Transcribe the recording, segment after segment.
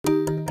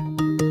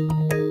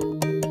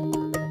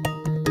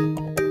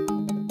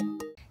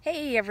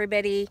Hey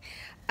everybody.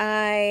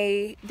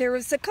 There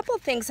was a couple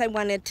of things I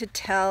wanted to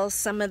tell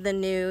some of the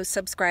new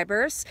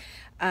subscribers.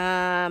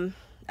 A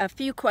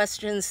few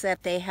questions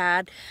that they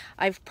had.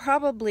 I've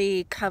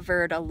probably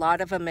covered a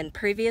lot of them in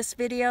previous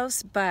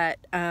videos, but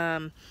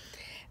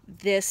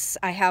this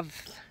I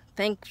have,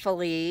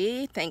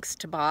 thankfully, thanks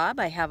to Bob,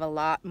 I have a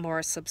lot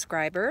more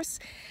subscribers.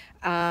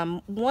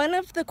 One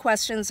of the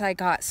questions I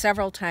got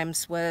several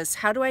times was,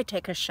 how do I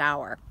take a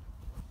shower?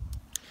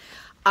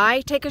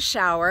 I take a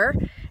shower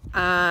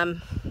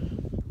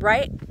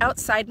right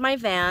outside my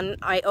van.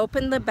 I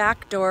open the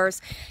back doors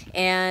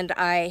and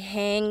I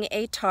hang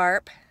a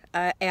tarp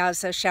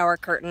as a shower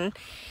curtain.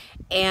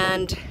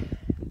 And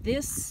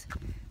this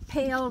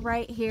pail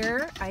right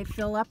here, I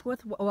fill up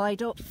with, well, I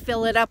don't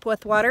fill it up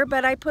with water,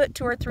 but I put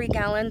 2 or 3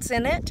 gallons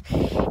in it.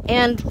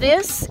 And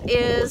this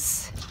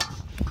is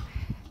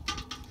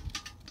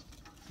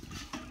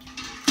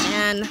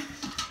an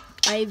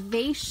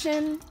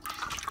Ivation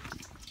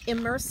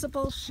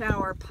immersible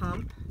shower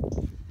pump.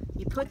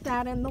 You put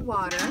that in the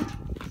water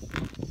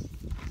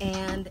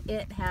and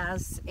it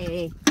has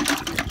a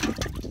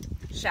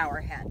shower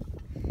head.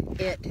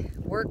 It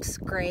works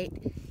great.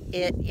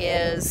 It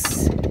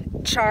is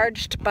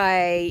charged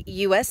by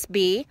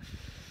USB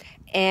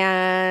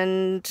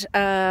and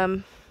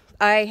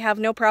I have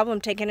no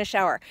problem taking a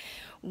shower.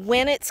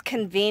 When it's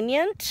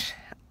convenient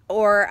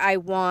or I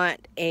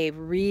want a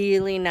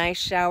really nice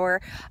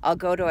shower, I'll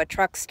go to a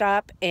truck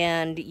stop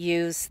and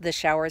use the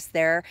showers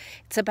there.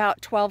 It's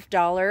about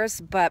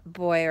 $12, but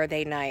boy, are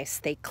they nice.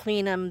 They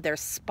clean them, they're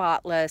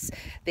spotless.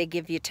 They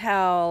give you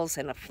towels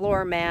and a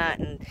floor mat,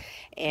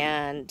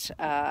 and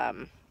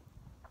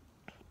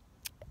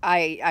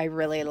I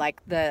really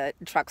like the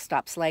truck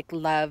stops like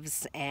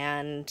Love's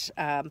and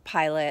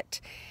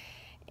Pilot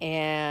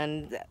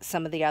and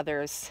some of the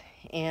others,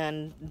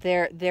 and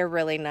they're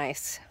really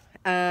nice.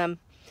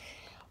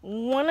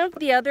 One of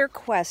the other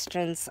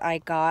questions I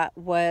got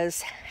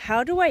was,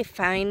 how do I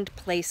find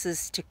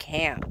places to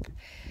camp?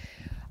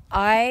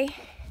 I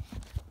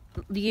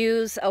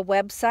use a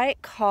website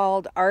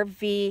called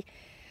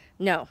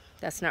no,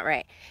 that's not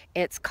right.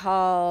 It's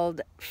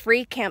called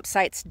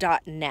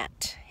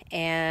freecampsites.net.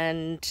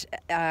 And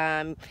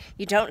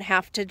you don't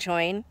have to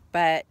join,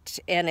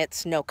 and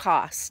it's no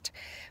cost,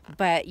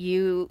 but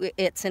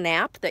it's an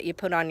app that you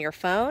put on your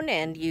phone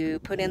and you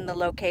put in the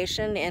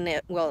location and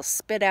it will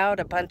spit out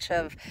a bunch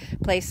of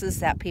places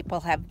that people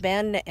have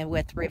been and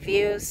with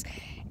reviews.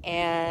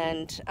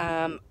 And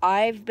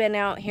I've been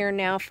out here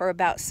now for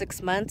about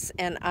 6 months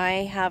and I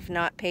have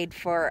not paid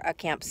for a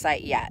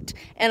campsite yet,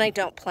 and I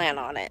don't plan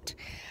on it.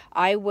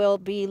 I will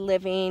be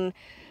living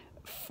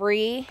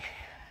free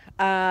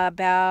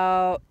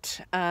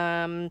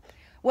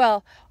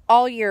well,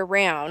 all year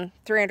round,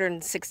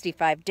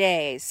 365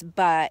 days,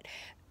 but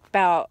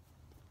about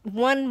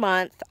 1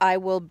 month I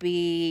will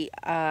be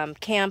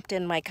camped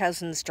in my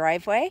cousin's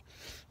driveway.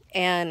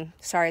 And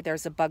sorry,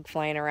 there's a bug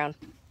flying around.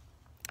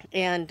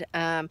 And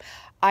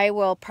I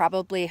will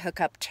probably hook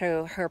up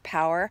to her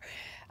power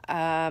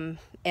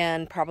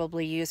and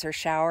probably use her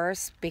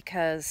showers,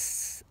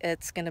 because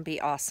it's going to be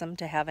awesome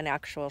to have an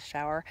actual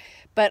shower.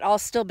 But I'll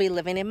still be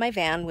living in my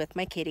van with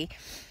my kitty.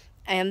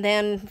 And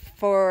then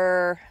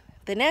for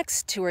the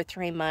next 2 or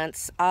 3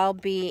 months, I'll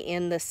be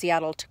in the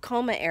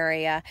Seattle-Tacoma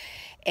area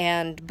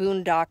and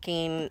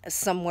boondocking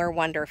somewhere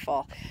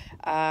wonderful,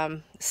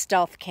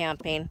 stealth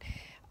camping,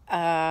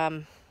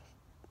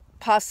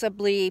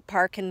 possibly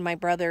park in my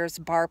brother's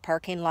bar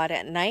parking lot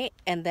at night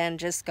and then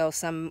just go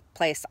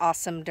someplace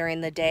awesome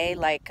during the day,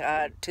 like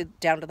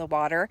down to the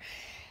water.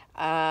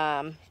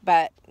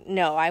 But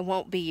no, I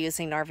won't be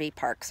using RV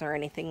parks or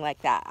anything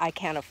like that. I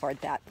can't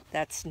afford that.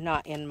 That's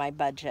not in my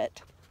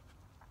budget.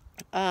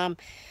 A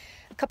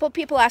couple of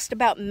people asked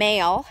about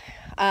mail.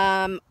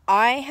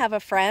 I have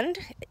a friend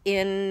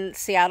in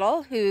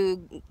Seattle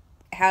who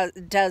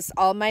does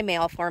all my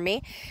mail for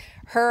me.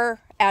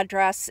 Her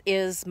address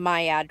is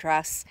my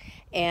address,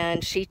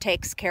 and she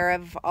takes care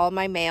of all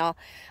my mail.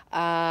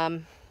 I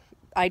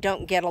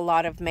don't get a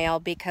lot of mail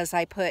because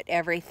I put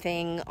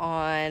everything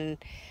on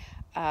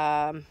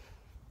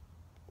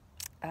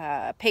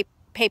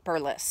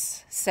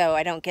paperless, so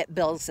I don't get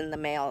bills in the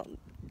mail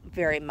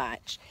very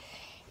much.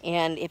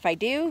 And if I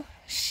do,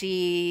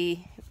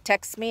 she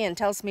texts me and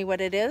tells me what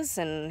it is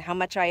and how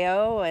much I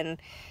owe,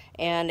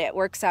 and it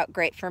works out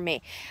great for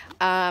me.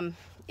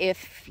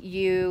 If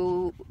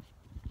you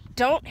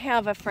don't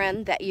have a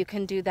friend that you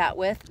can do that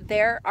with,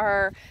 there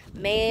are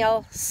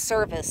mail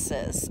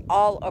services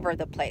all over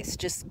the place.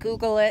 Just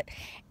Google it,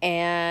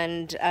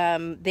 and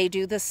they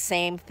do the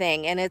same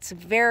thing, and it's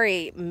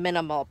very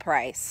minimal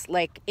price,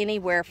 like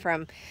anywhere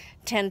from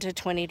 $10 to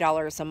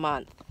 $20 a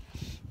month.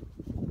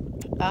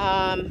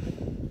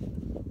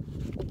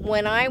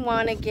 When I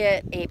want to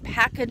get a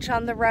package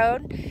on the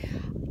road,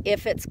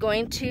 if it's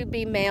going to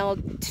be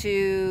mailed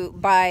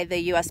by the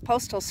U.S.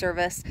 Postal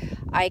Service,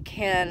 I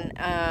can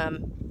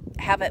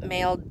have it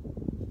mailed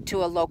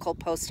to a local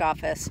post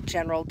office,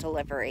 general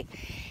delivery.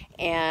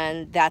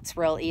 and that's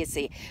real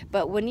easy.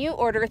 But when you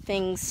order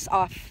things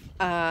off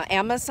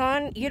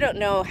Amazon, you don't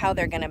know how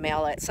they're going to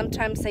mail it.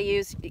 Sometimes they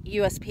use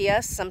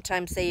USPS,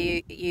 sometimes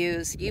they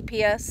use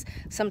UPS,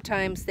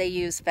 sometimes they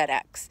use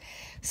FedEx.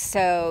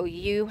 So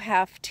you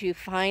have to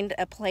find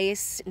a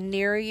place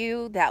near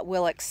you that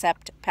will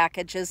accept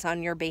packages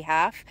on your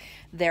behalf.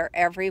 They're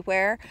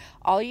everywhere.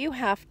 All you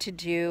have to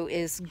do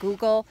is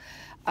Google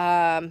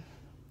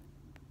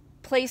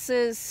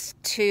places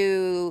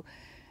to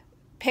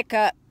pick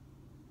up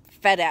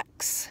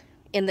FedEx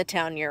in the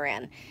town you're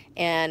in,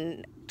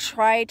 and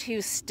try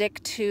to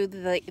stick to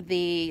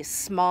the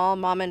small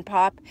mom and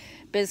pop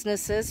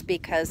businesses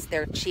because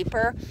they're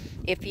cheaper.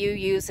 If you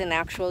use an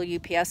actual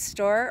UPS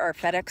store or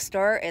FedEx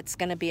store, it's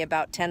going to be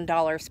about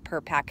 $10 per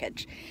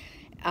package.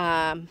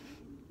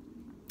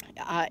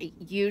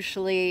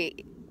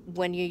 Usually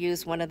when you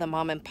use one of the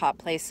mom and pop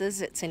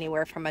places, it's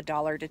anywhere from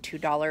 $1 to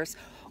 $2,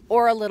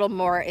 or a little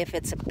more if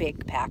it's a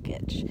big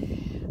package.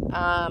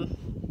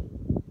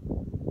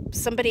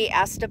 Somebody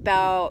asked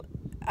about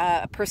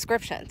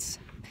prescriptions.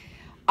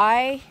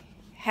 I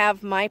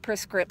have my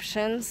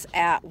prescriptions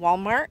at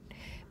Walmart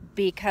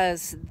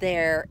because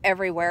they're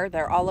everywhere.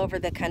 They're all over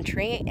the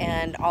country,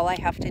 and all I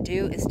have to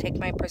do is take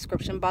my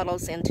prescription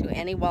bottles into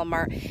any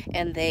Walmart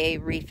and they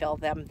refill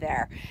them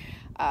there.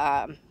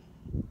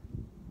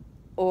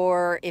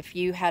 Or if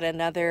you had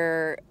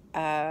another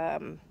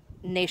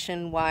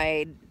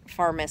nationwide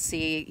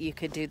pharmacy, you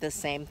could do the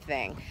same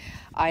thing.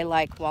 I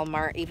like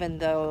Walmart, even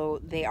though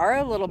they are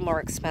a little more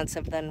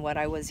expensive than what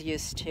I was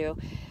used to.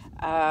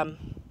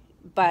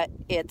 But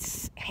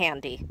it's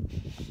handy.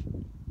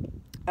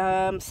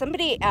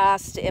 Somebody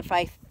asked if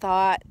I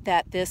thought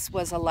that this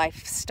was a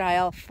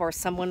lifestyle for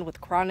someone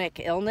with chronic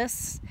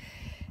illness,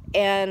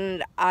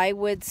 and I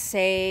would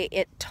say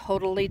it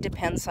totally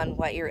depends on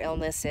what your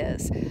illness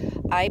is.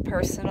 I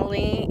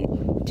personally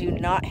do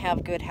not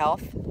have good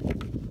health.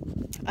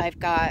 I've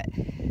got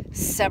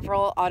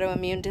several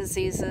autoimmune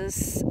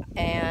diseases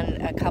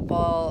and a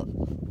couple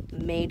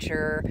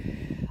major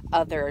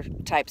other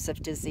types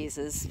of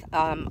diseases.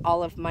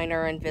 All of mine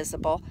are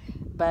invisible,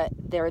 but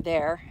they're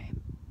there.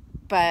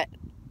 But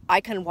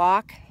I can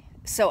walk,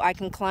 so I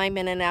can climb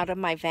in and out of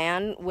my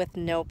van with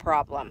no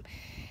problem.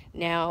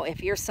 Now,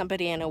 if you're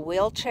somebody in a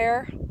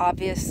wheelchair,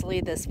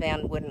 obviously this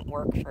van wouldn't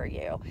work for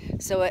you.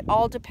 So it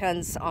all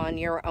depends on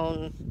your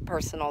own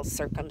personal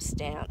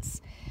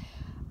circumstance.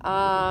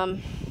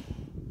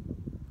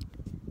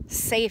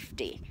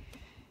 Safety.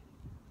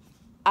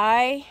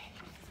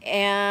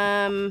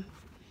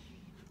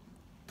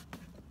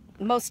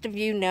 Most of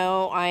you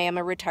know I am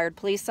a retired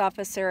police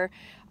officer.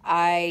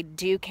 I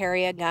do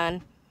carry a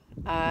gun.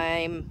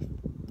 I'm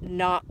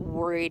not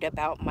worried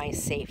about my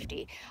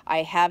safety.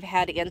 I have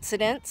had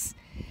incidents.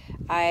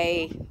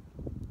 I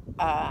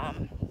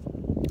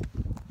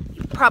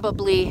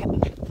probably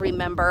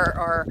remember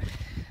or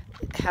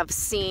have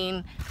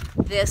seen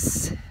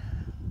this.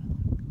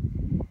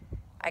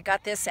 I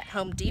got this at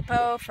Home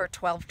Depot for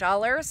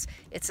 $12.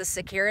 It's a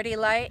security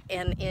light,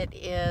 and it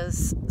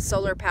is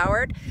solar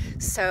powered,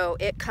 so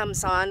it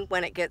comes on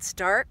when it gets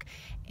dark,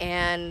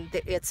 and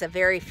it's a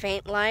very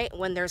faint light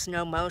when there's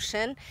no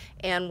motion,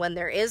 and when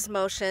there is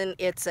motion,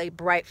 it's a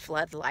bright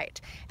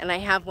floodlight. And I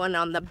have one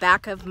on the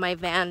back of my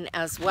van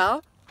as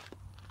well,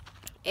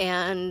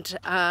 and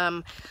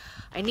I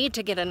need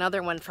to get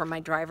another one for my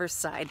driver's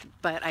side,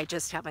 but I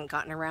just haven't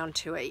gotten around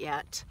to it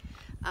yet.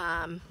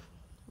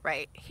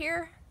 Right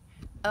here.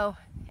 Oh,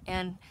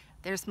 and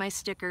there's my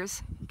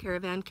stickers,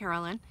 Caravan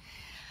Carolyn.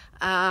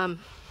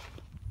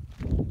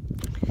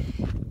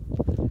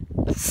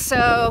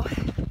 So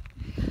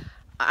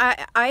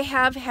I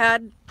have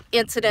had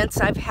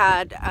incidents. I've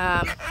had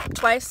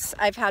twice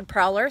I've had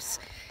prowlers,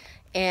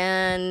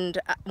 and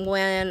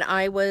when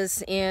I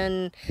was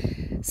in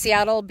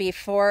Seattle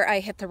before I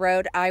hit the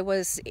road, I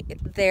was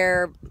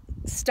there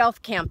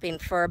stealth camping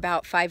for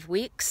about 5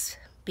 weeks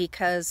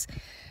because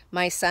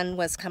my son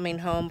was coming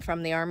home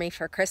from the Army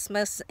for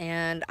Christmas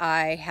and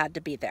I had to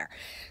be there.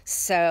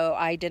 So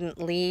I didn't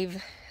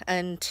leave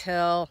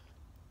until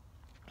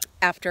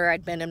after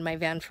I'd been in my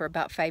van for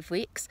about 5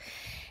 weeks.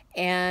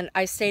 And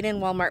I stayed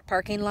in Walmart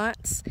parking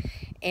lots,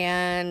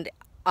 and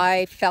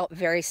I felt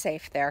very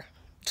safe there,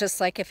 just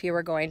like if you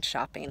were going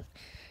shopping.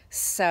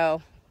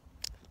 So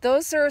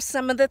those are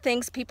some of the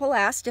things people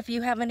asked. If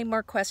you have any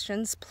more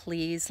questions,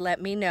 please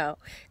let me know.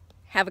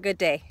 Have a good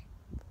day.